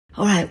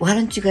All right, why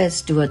don't you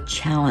guys do a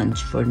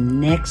challenge for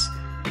next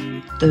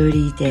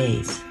 30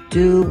 days?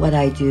 Do what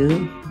I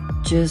do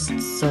just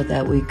so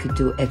that we could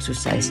do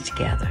exercise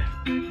together.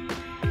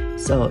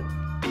 So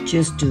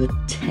just do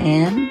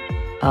 10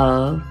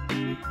 of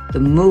the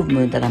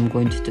movement that I'm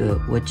going to do,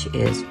 which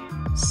is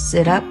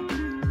sit up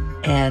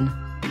and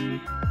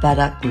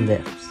buttock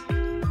lifts.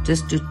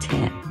 Just do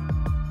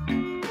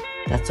 10.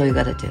 That's all you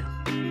gotta do,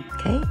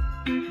 okay?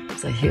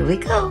 So here we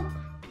go.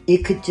 You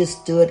could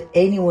just do it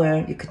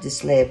anywhere. You could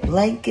just lay a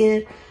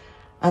blanket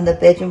on the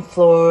bedroom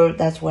floor.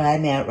 That's where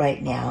I'm at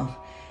right now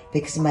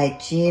because my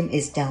gym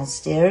is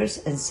downstairs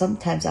and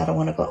sometimes I don't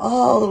want to go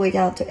all the way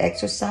down to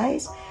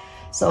exercise.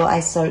 So I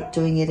start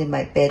doing it in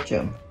my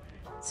bedroom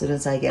as soon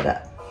as I get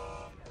up.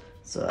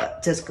 So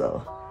just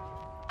go.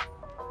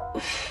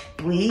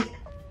 Breathe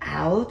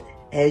out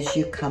as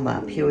you come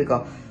up. Here we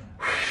go.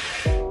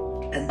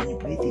 And then you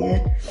breathe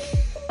in.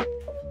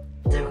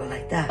 There we go,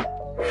 like that.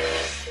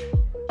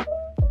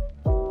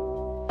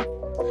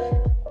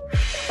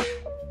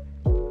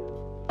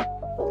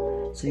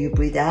 So you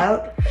breathe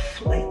out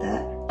like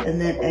that,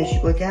 and then as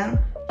you go down,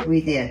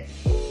 breathe in.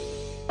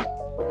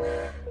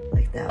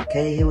 Like that,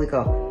 okay? Here we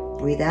go.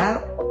 Breathe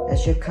out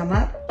as you come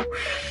up,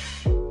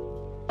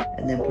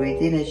 and then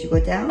breathe in as you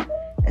go down,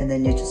 and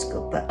then you just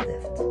go butt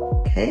lift,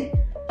 okay?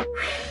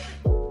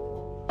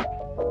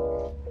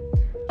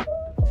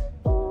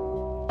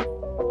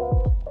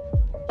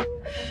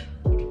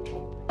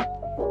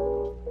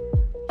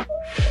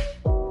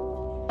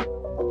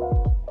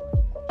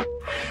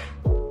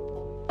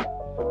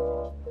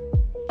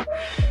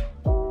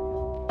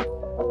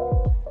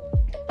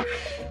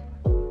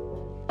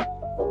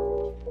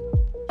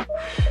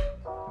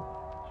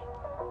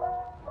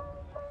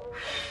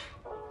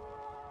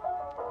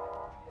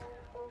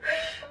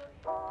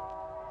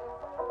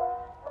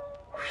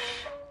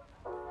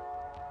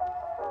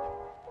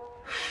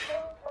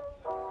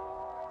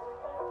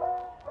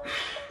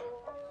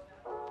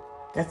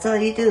 That's all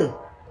you do.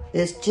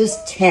 It's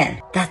just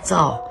 10. That's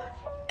all.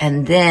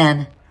 And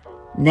then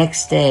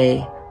next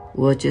day,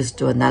 we'll just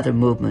do another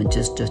movement.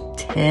 Just do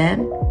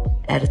 10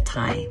 at a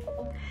time.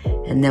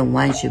 And then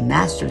once you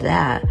master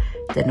that,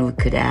 then we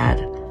could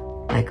add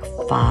like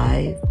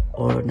 5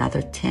 or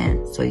another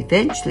 10. So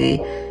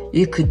eventually,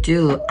 you could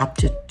do up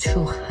to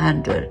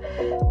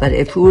 200. But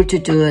if we were to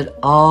do it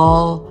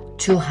all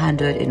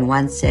 200 in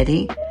one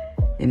setting,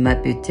 it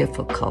might be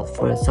difficult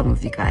for some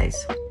of you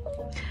guys.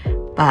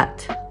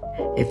 But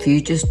if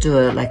you just do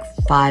it like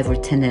 5 or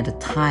 10 at a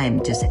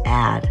time, just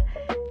add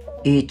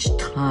each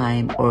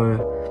time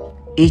or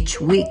each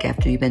week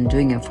after you've been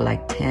doing it for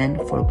like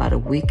 10 for about a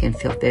week and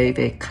feel very,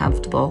 very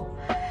comfortable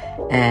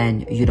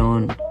and you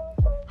don't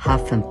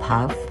huff and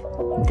puff,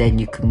 then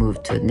you can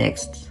move to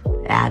next,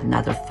 add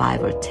another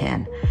 5 or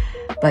 10.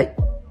 But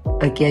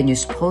again, you're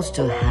supposed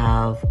to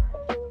have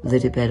a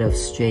little bit of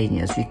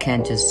strenuous. You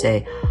can't just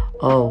say,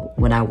 oh,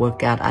 when I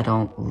work out, I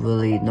don't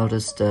really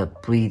notice the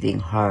breathing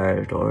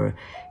hard or,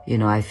 you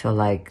know, I feel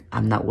like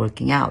I'm not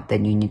working out.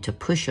 Then you need to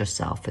push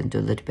yourself and do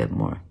a little bit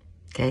more,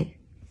 okay?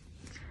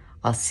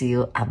 I'll see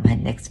you on my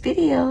next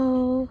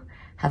video.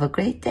 Have a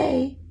great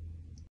day.